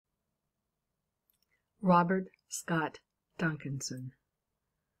Robert Scott Duncanson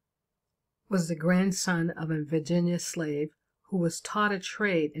was the grandson of a Virginia slave who was taught a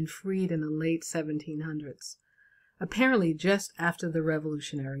trade and freed in the late 1700s, apparently just after the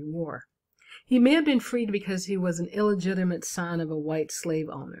Revolutionary War. He may have been freed because he was an illegitimate son of a white slave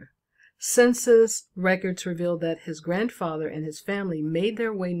owner. Census records reveal that his grandfather and his family made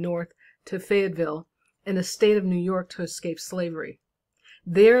their way north to Fayetteville in the state of New York to escape slavery.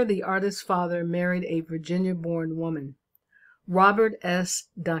 There, the artist's father married a Virginia-born woman. Robert S.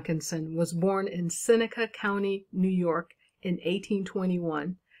 Duncanson was born in Seneca County, New York in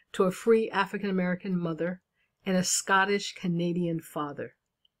 1821 to a free African-American mother and a Scottish-Canadian father.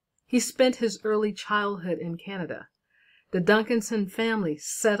 He spent his early childhood in Canada. The Duncanson family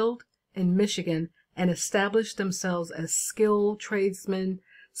settled in Michigan and established themselves as skilled tradesmen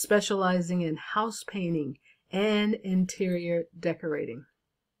specializing in house painting and interior decorating.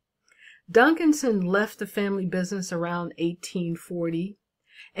 Duncanson left the family business around 1840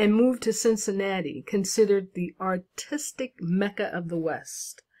 and moved to Cincinnati, considered the artistic Mecca of the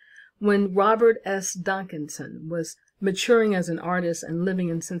West. When Robert S. Duncanson was maturing as an artist and living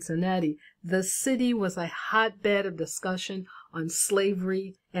in Cincinnati, the city was a hotbed of discussion on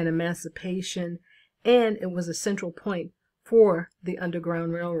slavery and emancipation, and it was a central point for the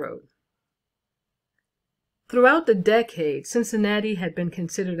Underground Railroad. Throughout the decade, Cincinnati had been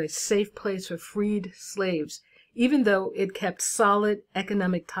considered a safe place for freed slaves, even though it kept solid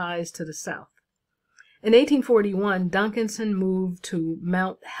economic ties to the South. In 1841, Duncanson moved to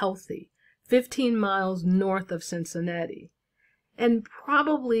Mount Healthy, 15 miles north of Cincinnati, and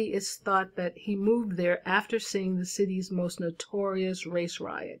probably it's thought that he moved there after seeing the city's most notorious race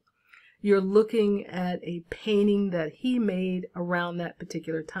riot. You're looking at a painting that he made around that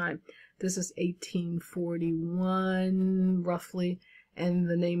particular time. This is 1841, roughly, and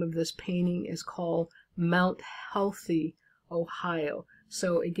the name of this painting is called Mount Healthy, Ohio.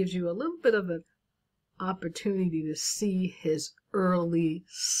 So it gives you a little bit of an opportunity to see his early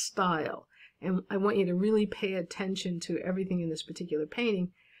style. And I want you to really pay attention to everything in this particular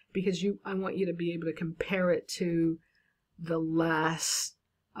painting because I want you to be able to compare it to the last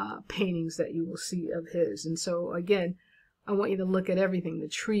paintings that you will see of his. And so, again, I want you to look at everything, the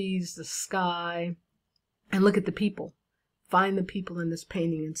trees, the sky, and look at the people. Find the people in this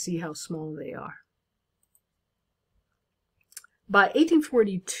painting and see how small they are. By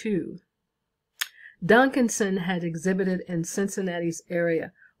 1842, Duncanson had exhibited in Cincinnati's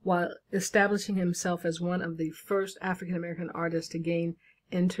area while establishing himself as one of the first African-American artists to gain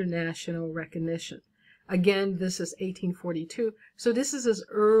international recognition. Again, this is 1842, so this is his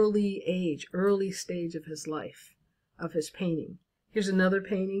early stage of his life, of his painting. Here's another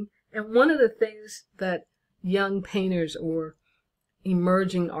painting, and one of the things that young painters or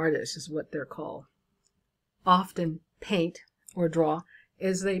emerging artists is what they're called, often paint or draw,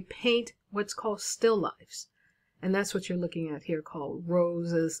 is they paint what's called still lifes. And that's what you're looking at here, called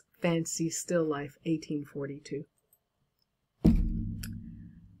Rose's Fancy Still Life, 1842.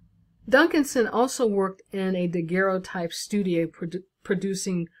 Duncanson also worked in a daguerreotype studio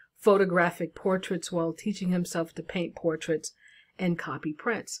producing photographic portraits while teaching himself to paint portraits and copy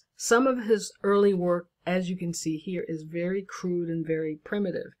prints. Some of his early work, as you can see here, is very crude and very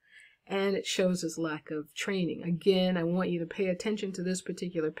primitive, and it shows his lack of training. Again, I want you to pay attention to this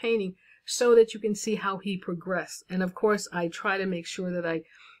particular painting so that you can see how he progressed. And of course, I try to make sure that I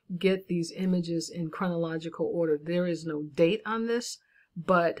get these images in chronological order. There is no date on this,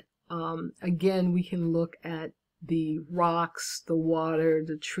 but again, we can look at the rocks, the water,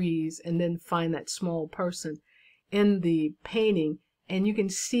 the trees, and then find that small person in the painting, and you can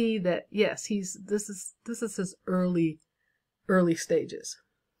see that yes, this is his early stages.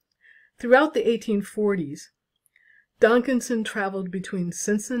 Throughout the 1840s, Duncanson traveled between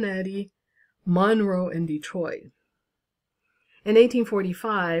Cincinnati, Monroe, and Detroit. In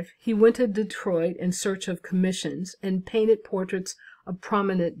 1845, he went to Detroit in search of commissions and painted portraits of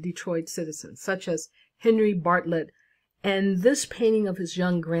prominent Detroit citizens, such as Henry Bartlett, and this painting of his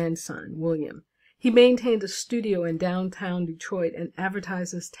young grandson, William. He maintained a studio in downtown Detroit and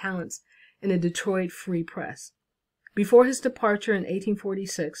advertised his talents in the Detroit Free Press. Before his departure in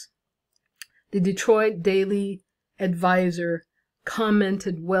 1846, the Detroit Daily Advisor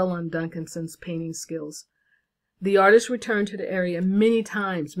commented well on Duncanson's painting skills. The artist returned to the area many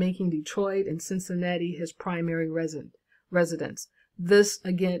times, making Detroit and Cincinnati his primary residence. This,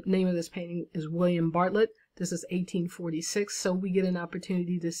 again, name of this painting is William Bartlett. This is 1846, so we get an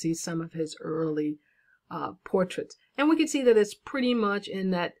opportunity to see some of his early portraits. And we can see that it's pretty much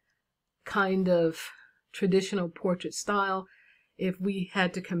in that kind of traditional portrait style. If we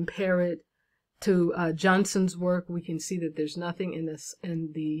had to compare it to Johnson's work, we can see that there's nothing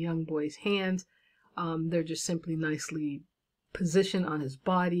in the young boy's hands. They're just simply nicely positioned on his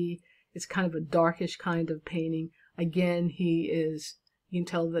body. It's kind of a darkish kind of painting. Again, you can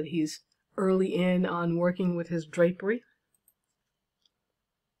tell that he's early on working with his drapery.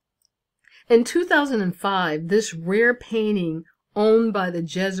 In 2005, this rare painting, owned by the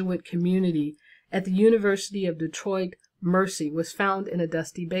Jesuit community at the University of Detroit Mercy, was found in a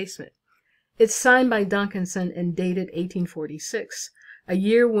dusty basement. It's signed by Duncanson and dated 1846, a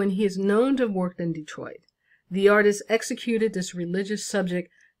year when he is known to have worked in Detroit. The artist executed this religious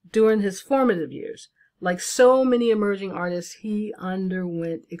subject during his formative years. Like so many emerging artists, he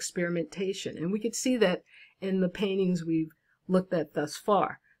underwent experimentation, and we could see that in the paintings we've looked at thus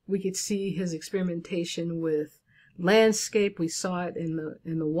far. We could see his experimentation with landscape. We saw it in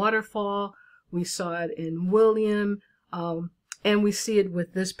the waterfall. We saw it in William, and we see it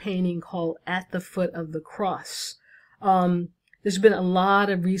with this painting called At the Foot of the Cross. There's been a lot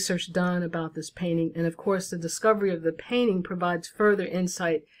of research done about this painting, and of course the discovery of the painting provides further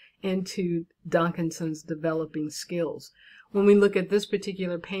insight into Duncanson's developing skills. When we look at this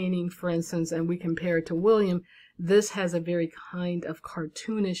particular painting, for instance, and we compare it to William, this has a very kind of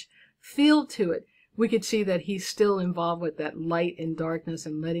cartoonish feel to it. We could see that he's still involved with that light and darkness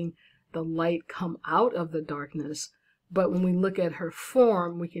and letting the light come out of the darkness. But when we look at her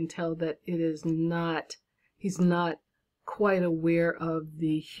form, we can tell that he's not quite aware of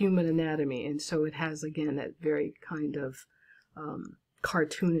the human anatomy. And so it has, again, that very kind of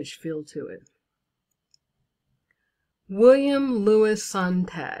cartoonish feel to it. William Louis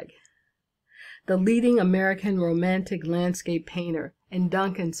Sontag, the leading American romantic landscape painter, and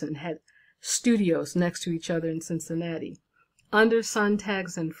Duncanson had studios next to each other in Cincinnati. Under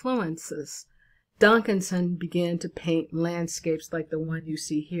Sontag's influences, Duncanson began to paint landscapes like the one you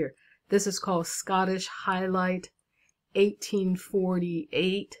see here. This is called Scottish Highlight,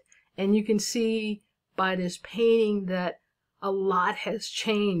 1848, and you can see by this painting that a lot has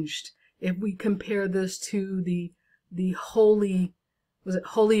changed. If we compare this to the Holyoke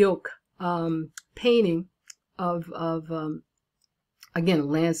painting of again,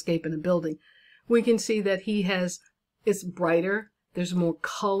 landscape and a building, we can see that it's brighter, there's more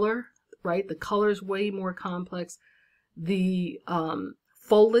color, right? The color is way more complex. The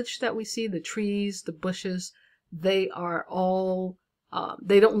foliage that we see, the trees, the bushes, they are all,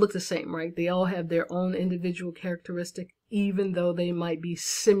 they don't look the same, right? They all have their own individual characteristic, even though they might be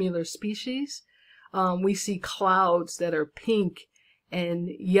similar species. We see clouds that are pink and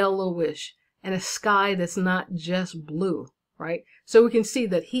yellowish, and a sky that's not just blue, right? So we can see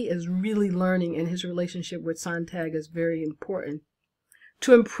that he is really learning, and his relationship with Sontag is very important.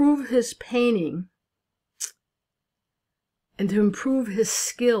 To improve his painting and to improve his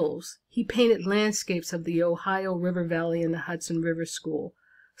skills, he painted landscapes of the Ohio River Valley and the Hudson River School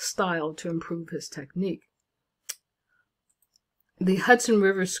style to improve his technique. The Hudson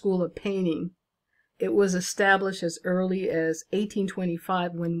River School of Painting, it was established as early as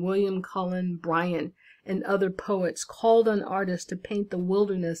 1825 when William Cullen Bryant and other poets called on artists to paint the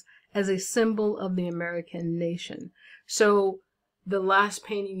wilderness as a symbol of the American nation. So the last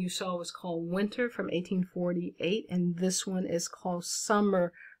painting you saw was called Winter from 1848, and this one is called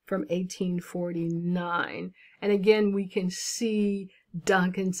Summer from 1849. And again, we can see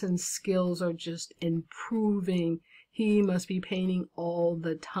Duncanson's skills are just improving. He must be painting all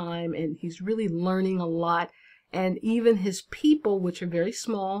the time, and he's really learning a lot. And even his people, which are very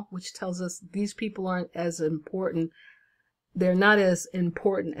small, which tells us these people aren't as important. They're not as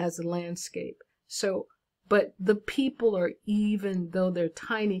important as the landscape. So, but the people are, even though they're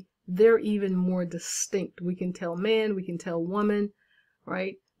tiny, they're even more distinct. We can tell man, we can tell woman,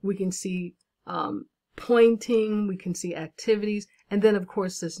 right? We can see pointing, we can see activities. And then, of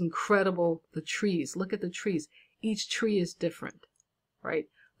course, this incredible, the trees. Look at the trees. Each tree is different, right?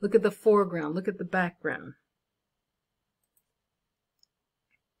 Look at the foreground, look at the background.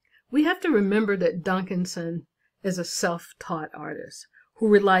 We have to remember that Duncanson is a self-taught artist who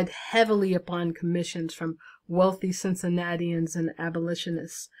relied heavily upon commissions from wealthy Cincinnatians and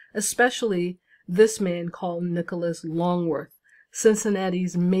abolitionists, especially this man called Nicholas Longworth,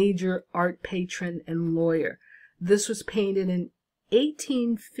 Cincinnati's major art patron and lawyer. This was painted in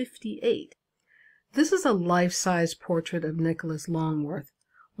 1858. This is a life-size portrait of Nicholas Longworth,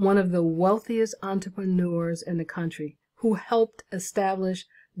 one of the wealthiest entrepreneurs in the country, who helped establish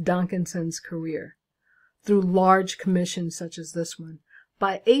Duncanson's career through large commissions such as this one.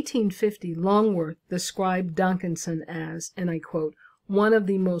 By 1850, Longworth described Duncanson as, and I quote, one of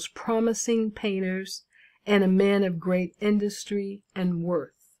the most promising painters and a man of great industry and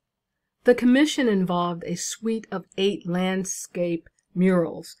worth. The commission involved a suite of 8 landscape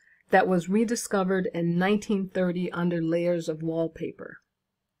murals that was rediscovered in 1930 under layers of wallpaper.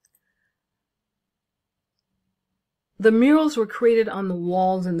 The murals were created on the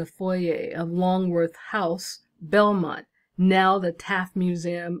walls in the foyer of Longworth House, Belmont, now the Taft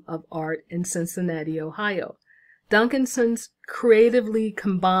Museum of Art in Cincinnati, Ohio. Duncanson's creatively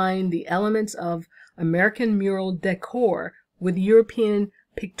combined the elements of American mural decor with European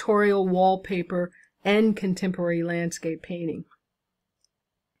pictorial wallpaper and contemporary landscape painting.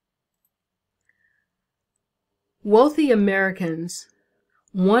 Wealthy Americans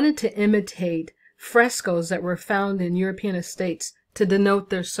wanted to imitate frescoes that were found in European estates to denote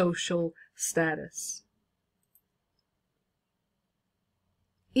their social status.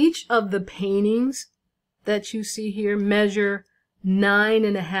 Each of the paintings that you see here measure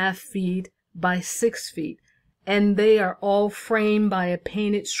 9.5 feet by 6 feet, and they are all framed by a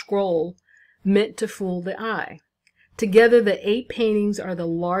painted scroll meant to fool the eye. Together, the 8 paintings are the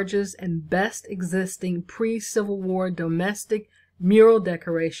largest and best existing pre-Civil War domestic mural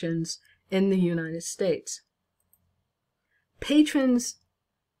decorations in the United States. Patrons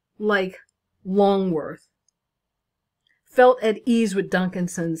like Longworth felt at ease with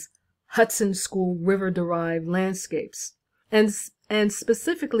Duncanson's Hudson School river-derived landscapes, and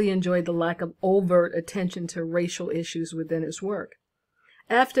specifically enjoyed the lack of overt attention to racial issues within his work.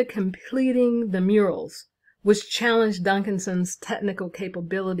 After completing the murals, which challenged Duncanson's technical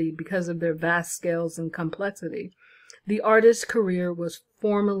capability because of their vast scales and complexity, the artist's career was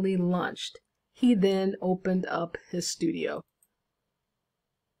formally launched. He then opened up his studio.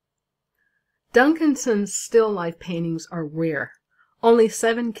 Duncanson's still life paintings are rare. Only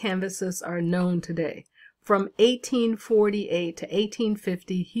 7 canvases are known today. From 1848 to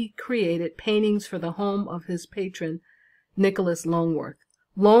 1850, he created paintings for the home of his patron, Nicholas Longworth.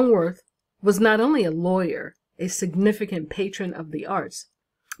 Longworth was not only a lawyer, a significant patron of the arts,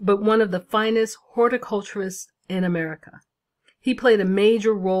 but one of the finest horticulturists in America. He played a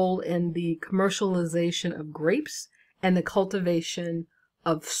major role in the commercialization of grapes and the cultivation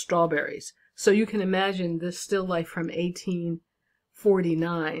of strawberries. So you can imagine this still life from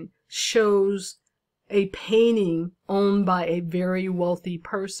 1849 shows a painting owned by a very wealthy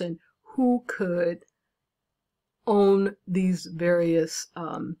person who could own these various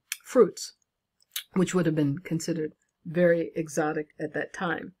fruits, which would have been considered very exotic at that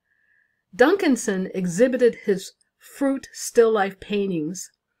time. Duncanson exhibited his fruit still life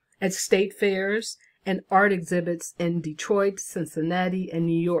paintings at state fairs and art exhibits in Detroit, Cincinnati, and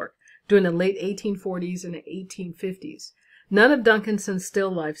New York during the late 1840s and the 1850s. None of Duncanson's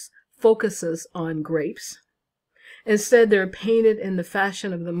still lifes focuses on grapes. Instead, they're painted in the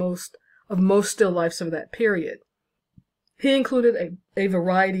fashion of most still lifes of that period. He included a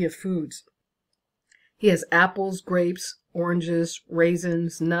variety of foods. He has apples, grapes, oranges,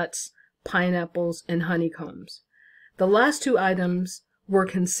 raisins, nuts, pineapples, and honeycombs. The last 2 items were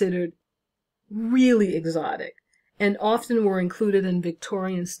considered really exotic and often were included in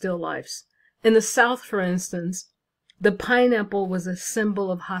Victorian still lifes. In the South, for instance, the pineapple was a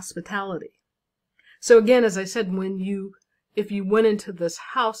symbol of hospitality. So again, as I said, if you went into this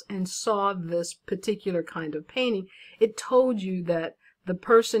house and saw this particular kind of painting, it told you that the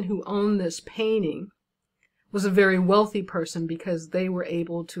person who owned this painting was a very wealthy person because they were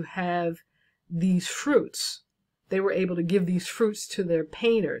able to have these fruits. They were able to give these fruits to their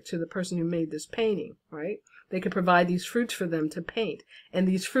painter, to the person who made this painting, right? They could provide these fruits for them to paint. And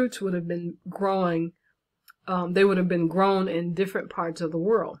these fruits would have been growing, they would have been grown in different parts of the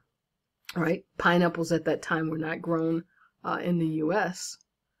world, right? Pineapples at that time were not grown in the U.S.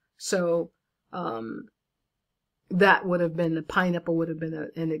 So that would have been, the pineapple would have been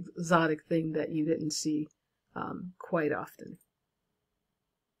an exotic thing that you didn't see quite often.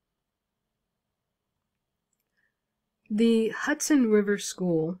 The Hudson River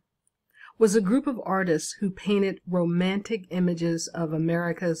School was a group of artists who painted romantic images of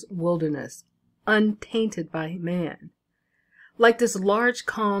America's wilderness, untainted by man. Like this large,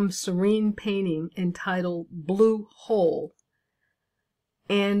 calm, serene painting entitled Blue Hole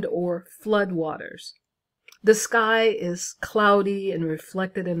and or Floodwaters. The sky is cloudy and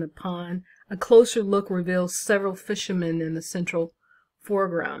reflected in the pond. A closer look reveals several fishermen in the central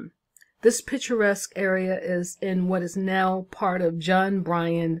foreground. This picturesque area is in what is now part of John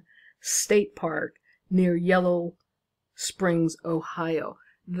Bryan State Park near Yellow Springs, Ohio.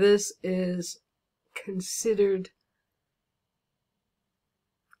 This is considered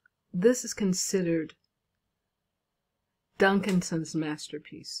Duncanson's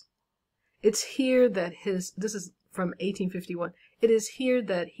masterpiece. It's here that this is from 1851. It is here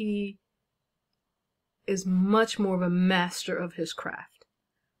that he is much more of a master of his craft.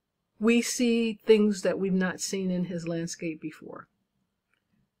 We see things that we've not seen in his landscape before.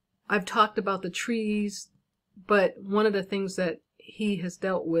 I've talked about the trees, but one of the things that he has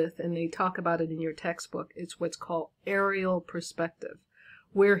dealt with, and they talk about it in your textbook, it's what's called aerial perspective,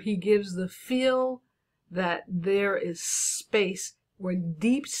 where he gives the feel that there is space, or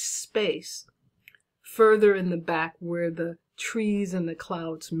deep space, further in the back where the trees and the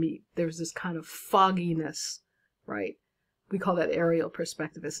clouds meet. There's this kind of fogginess, right? We call that aerial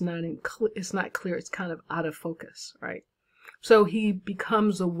perspective. It's not clear. It's kind of out of focus, right? So he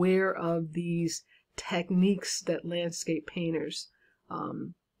becomes aware of these techniques that landscape painters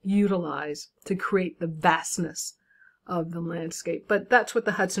utilize to create the vastness of the landscape. But that's what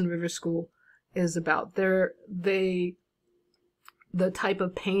the Hudson River School is about. The type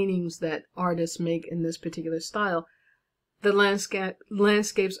of paintings that artists make in this particular style, the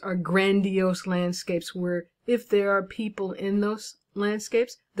landscapes are grandiose landscapes where if there are people in those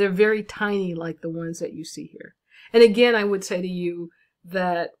landscapes, they're very tiny, like the ones that you see here. And again, I would say to you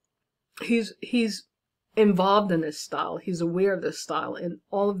that he's involved in this style. He's aware of this style. In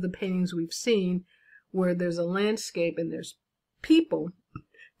all of the paintings we've seen where there's a landscape and there's people,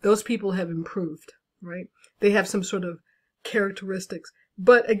 those people have improved, right? They have some sort of characteristics.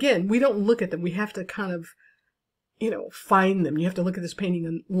 But again, we don't look at them. We have to kind of, find them. You have to look at this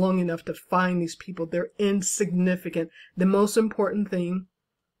painting long enough to find these people. They're insignificant. The most important thing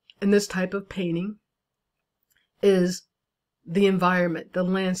in this type of painting is the environment, the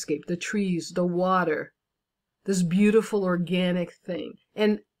landscape, the trees, the water, this beautiful organic thing.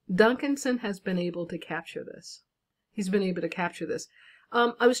 And Duncanson has been able to capture this. He's been able to capture this.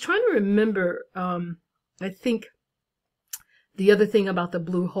 I was trying to remember, I think the other thing about the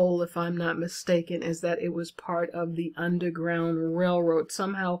Blue Hole, if I'm not mistaken, is that it was part of the Underground Railroad.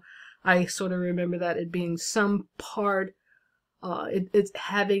 Somehow I sort of remember that it being some part, it's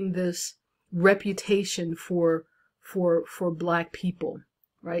having this reputation for black people,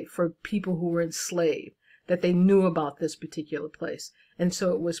 right? For people who were enslaved, that they knew about this particular place. And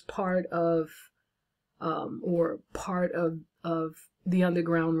so it was part of, of the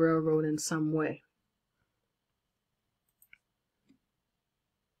Underground Railroad in some way.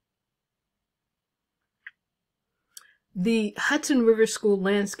 The Hudson River School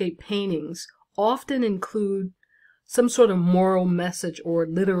landscape paintings often include some sort of moral message or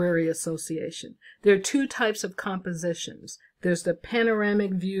literary association. There are two types of compositions. There's the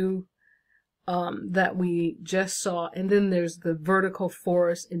panoramic view that we just saw, and then there's the vertical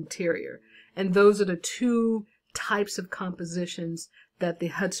forest interior. And those are the two types of compositions that the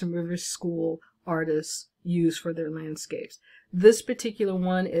Hudson River School artists use for their landscapes. This particular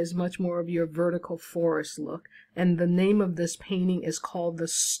one is much more of your vertical forest look, and the name of this painting is called the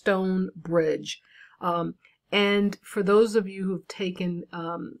Stone Bridge. And for those of you who've taken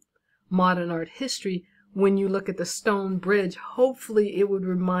modern art history, when you look at the Stone Bridge, hopefully it would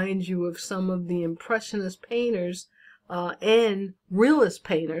remind you of some of the Impressionist painters and Realist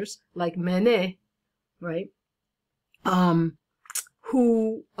painters like Manet, right?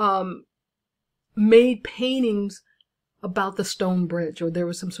 Who made paintings about the stone bridge, or there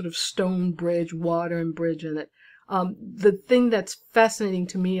was some sort of stone bridge, water and bridge in it. The thing that's fascinating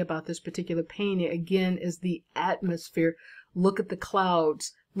to me about this particular painting, again, is the atmosphere. Look at the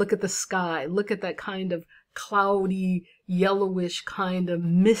clouds, look at the sky, look at that kind of cloudy, yellowish kind of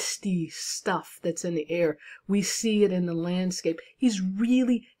misty stuff that's in the air. We see it in the landscape. His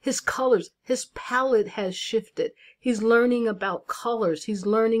colors, his palette has shifted. He's learning about colors. He's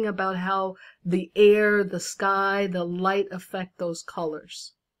learning about how the air, the sky, the light affect those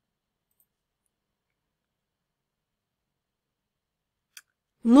colors.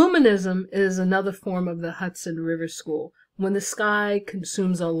 Luminism is another form of the Hudson River School. When the sky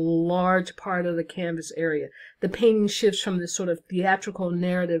consumes a large part of the canvas area, the painting shifts from this sort of theatrical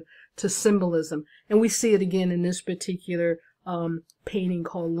narrative to symbolism. And we see it again in this particular painting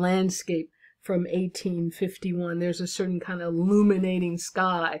called Landscape from 1851. There's a certain kind of illuminating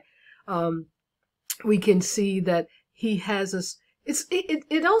sky. We can see that he has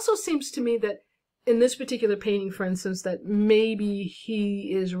it also seems to me that in this particular painting, for instance, that maybe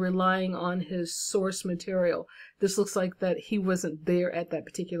he is relying on his source material. This looks like that he wasn't there at that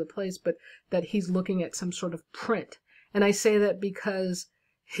particular place, but that he's looking at some sort of print. And I say that because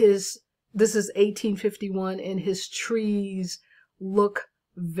this is 1851 and his trees look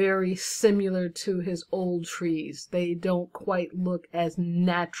very similar to his old trees. They don't quite look as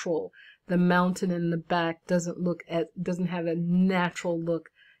natural. The mountain in the back doesn't have a natural look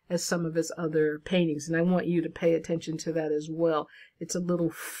as some of his other paintings. And I want you to pay attention to that as well. It's a little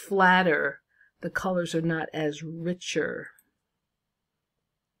flatter the colors are not as richer.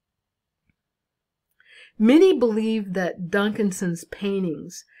 Many believe that Duncanson's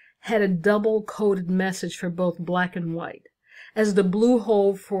paintings had a double-coded message for both black and white, as the blue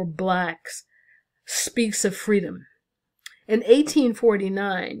hole for blacks speaks of freedom. In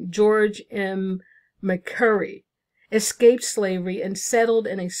 1849, George M. McCurry escaped slavery and settled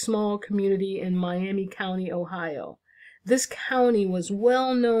in a small community in Miami County, Ohio. This county was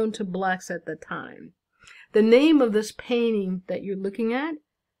well known to blacks at the time. The name of this painting that you're looking at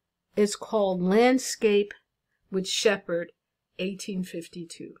is called Landscape with Shepherd,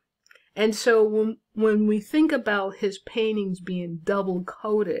 1852. And so when we think about his paintings being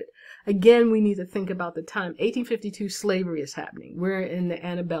double-coded, again, we need to think about the time. 1852, slavery is happening. We're in the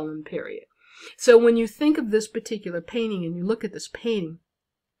antebellum period. So when you think of this particular painting and you look at this painting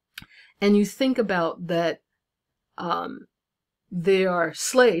and you think about that there are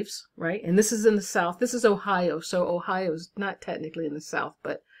slaves, right? And this is in the South. This is Ohio. So Ohio is not technically in the South,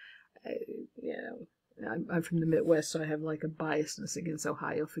 but, you know, I'm from the Midwest, so I have like a biasness against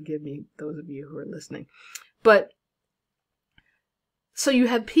Ohio. Forgive me, those of you who are listening. But so you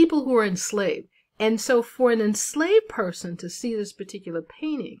have people who are enslaved. And so for an enslaved person to see this particular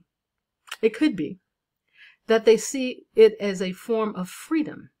painting, it could be that they see it as a form of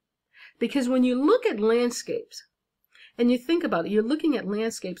freedom. Because when you look at landscapes, and you think about it, you're looking at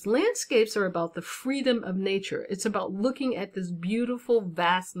landscapes. Landscapes are about the freedom of nature. It's about looking at this beautiful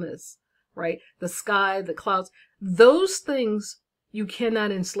vastness, right? The sky, the clouds, those things you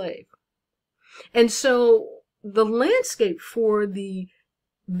cannot enslave. And so the landscape for the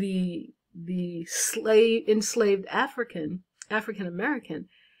enslaved African American,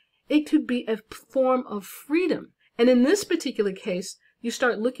 it could be a form of freedom. And in this particular case, you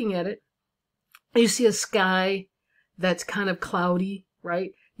start looking at it, you see a sky that's kind of cloudy,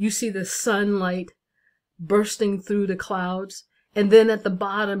 right? You see the sunlight bursting through the clouds. And then at the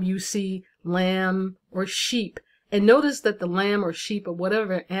bottom, you see lamb or sheep. And notice that the lamb or sheep or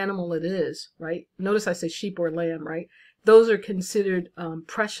whatever animal it is, right? Notice I say sheep or lamb, right? Those are considered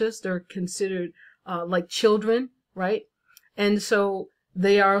precious. They're considered like children, right? And so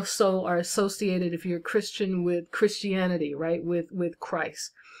they also are associated, if you're a Christian, with Christianity, right? With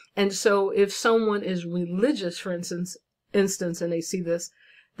Christ. And so if someone is religious, for instance, and they see this,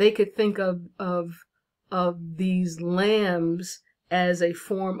 they could think of these lambs as a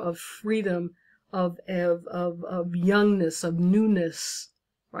form of freedom, of youngness, of newness,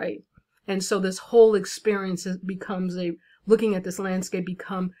 right? And so this whole experience becomes looking at this landscape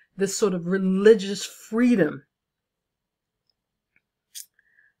become this sort of religious freedom.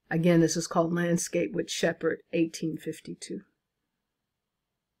 Again, this is called Landscape with Shepherd, 1852.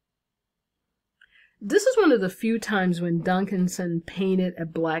 This is one of the few times when Duncanson painted a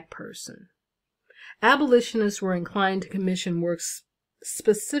black person. Abolitionists were inclined to commission works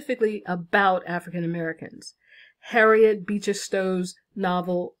specifically about African Americans. Harriet Beecher Stowe's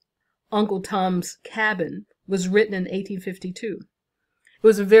novel Uncle Tom's Cabin was written in 1852. It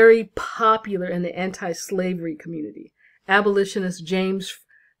was very popular in the anti-slavery community. Abolitionist James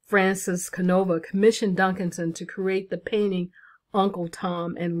Francis Canova commissioned Duncanson to create the painting Uncle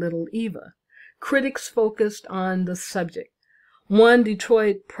Tom and Little Eva. Critics focused on the subject. One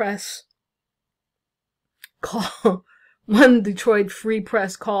Detroit Free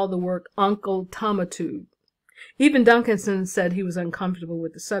Press called the work Uncle Tomitude. Even Duncanson said he was uncomfortable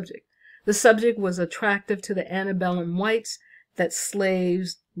with the subject. The subject was attractive to the antebellum whites, that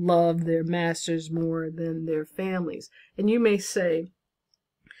slaves loved their masters more than their families. And you may say,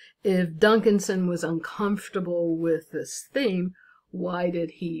 if Duncanson was uncomfortable with this theme, why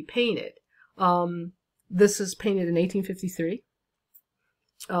did he paint it? This is painted in 1853.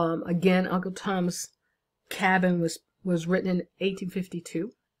 Again, Uncle Tom's Cabin was written in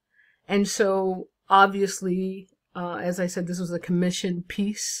 1852. And so, obviously, as I said, this was a commissioned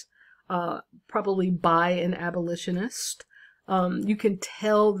piece, probably by an abolitionist. You can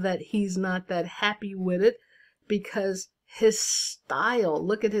tell that he's not that happy with it because his style,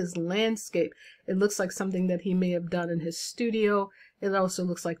 look at his landscape. It looks like something that he may have done in his studio. It also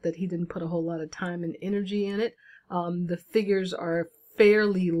looks like that he didn't put a whole lot of time and energy in it. The figures are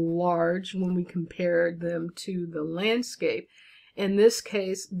fairly large when we compare them to the landscape. In this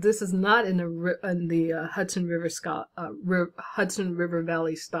case, this is not in the Hudson River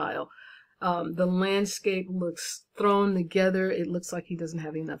Valley style. The landscape looks thrown together. It looks like he doesn't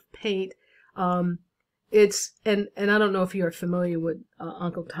have enough paint. And I don't know if you are familiar with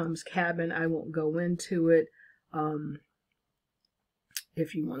Uncle Tom's Cabin. I won't go into it.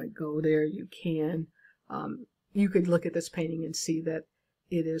 If you want to go there, you can. You could look at this painting and see that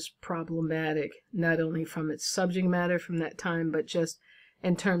it is problematic, not only from its subject matter from that time, but just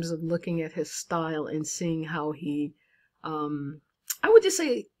in terms of looking at his style and seeing how he, I would just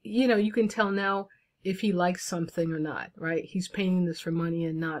say, you can tell now if he likes something or not, right? He's painting this for money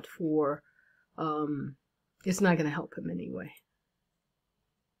and not for, it's not going to help him anyway.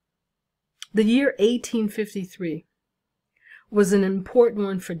 The year 1853 was an important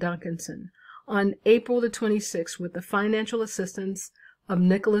one for Duncanson. On April the 26th, with the financial assistance of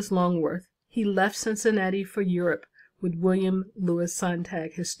Nicholas Longworth, he left Cincinnati for Europe with William Louis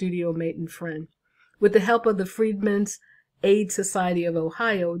Sontag, his studio mate and friend. With the help of the Freedmen's Aid Society of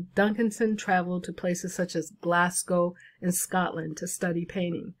Ohio, Duncanson traveled to places such as Glasgow and Scotland to study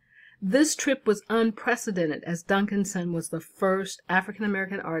painting. This trip was unprecedented, as Duncanson was the first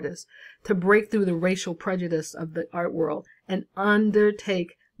African-American artist to break through the racial prejudice of the art world and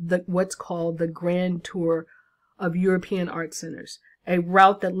undertake what's called the Grand Tour of European art centers, a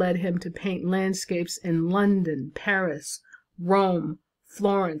route that led him to paint landscapes in London, Paris, Rome,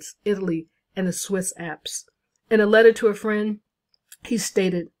 Florence, Italy, and the Swiss Alps. In a letter to a friend, he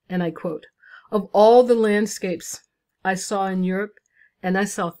stated, and I quote, "Of all the landscapes I saw in Europe, and I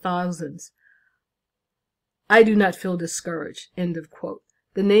saw thousands, I do not feel discouraged," end of quote.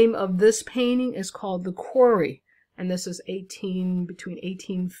 The name of this painting is called The Quarry, and this is between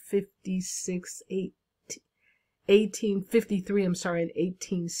 1853, and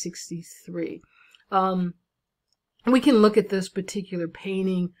 1863. We can look at this particular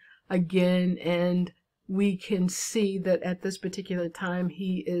painting again, and we can see that at this particular time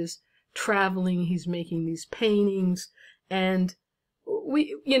he is traveling, he's making these paintings, and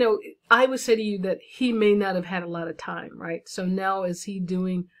I would say to you that he may not have had a lot of time, right? So now is he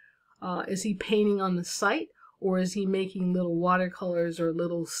painting on the site, or is he making little watercolors or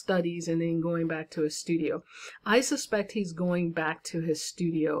little studies and then going back to his studio? I suspect he's going back to his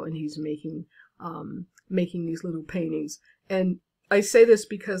studio and he's making these little paintings. And I say this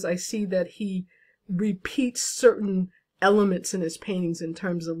because I see that he repeats certain elements in his paintings in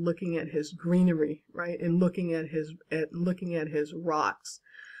terms of looking at his greenery, right, and looking at his rocks.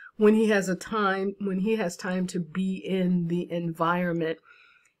 When he has time to be in the environment,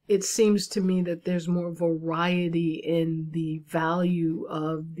 it seems to me that there's more variety in the value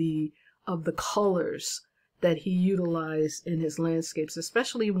of the colors that he utilized in his landscapes,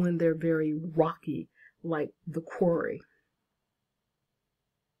 especially when they're very rocky, like The Quarry.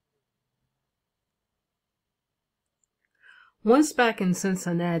 Once back in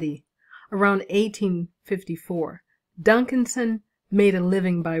Cincinnati, around 1854, Duncanson made a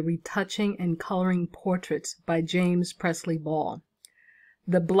living by retouching and coloring portraits by James Presley Ball,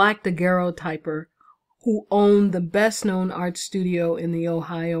 the black daguerreotyper who owned the best-known art studio in the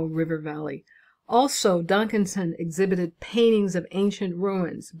Ohio River Valley. Also, Duncanson exhibited paintings of ancient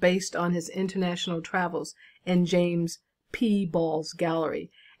ruins based on his international travels in James P. Ball's gallery.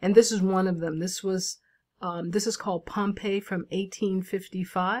 And this is one of them. This is called Pompeii from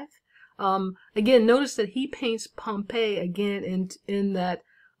 1855. Again, notice that he paints Pompeii again in that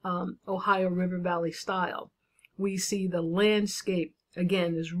Ohio River Valley style. We see the landscape,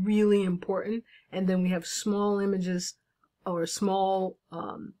 again, is really important. And then we have small images or small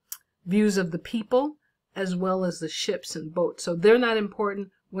views of the people as well as the ships and boats. So they're not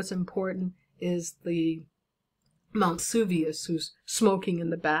important. What's important is the Mount Vesuvius, who's smoking in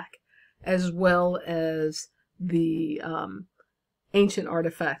the back, as well as the ancient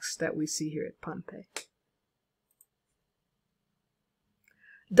artifacts that we see here at Pompeii.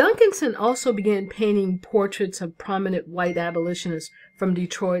 Duncanson also began painting portraits of prominent white abolitionists from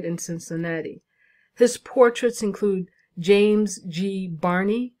Detroit and Cincinnati. His portraits include James G.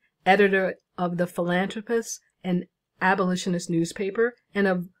 Barney, editor of The Philanthropist, an abolitionist newspaper, and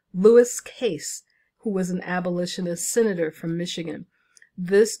of Lewis Case, who was an abolitionist senator from Michigan.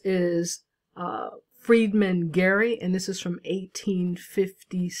 This is Freedman Gary, and this is from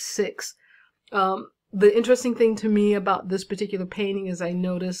 1856. The interesting thing to me about this particular painting is I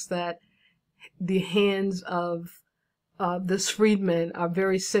noticed that the hands of this Freedman are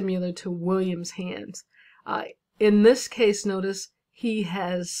very similar to William's hands. In this case, notice he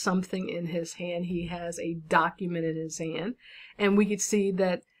has something in his hand. He has a document in his hand, and we could see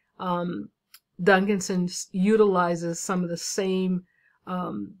that Duncanson utilizes some of the same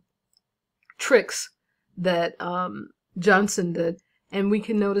tricks that Johnson did. And we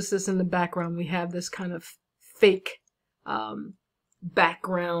can notice this in the background. We have this kind of fake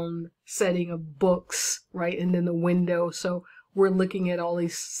background setting of books, right? And then the window. So we're looking at all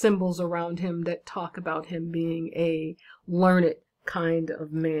these symbols around him that talk about him being a learned kind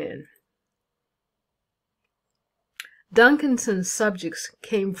of man. Duncanson's subjects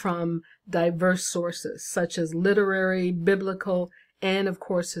came from diverse sources, such as literary, biblical, and of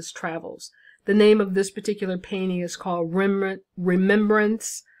course his travels. The name of this particular painting is called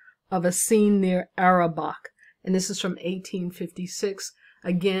Remembrance of a Scene Near Arabach, and this is from 1856.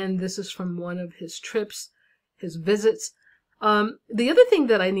 Again, this is from one of his trips, his visits. The other thing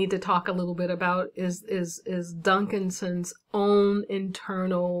that I need to talk a little bit about is Duncanson's own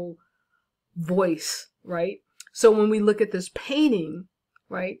internal voice, right? So when we look at this painting,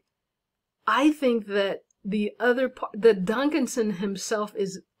 right, I think that the other part, that Duncanson himself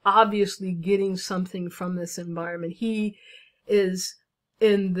is obviously getting something from this environment. He is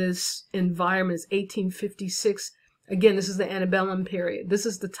in this environment. It's 1856. Again, this is the antebellum period. This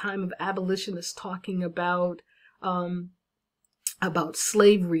is the time of abolitionists talking about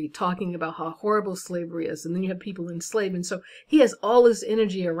slavery, talking about how horrible slavery is. And then you have people enslaved. And so he has all this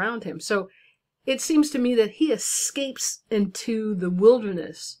energy around him. So it seems to me that he escapes into the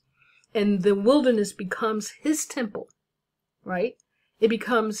wilderness, and the wilderness becomes his temple, right? It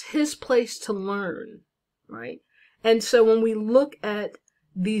becomes his place to learn, right? And so when we look at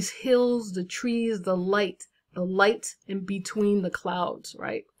these hills, the trees, the light in between the clouds,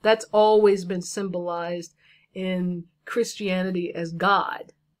 right? That's always been symbolized in Christianity as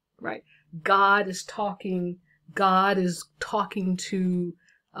God, right? God is talking to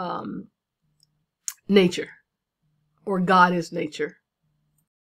nature, or God is nature,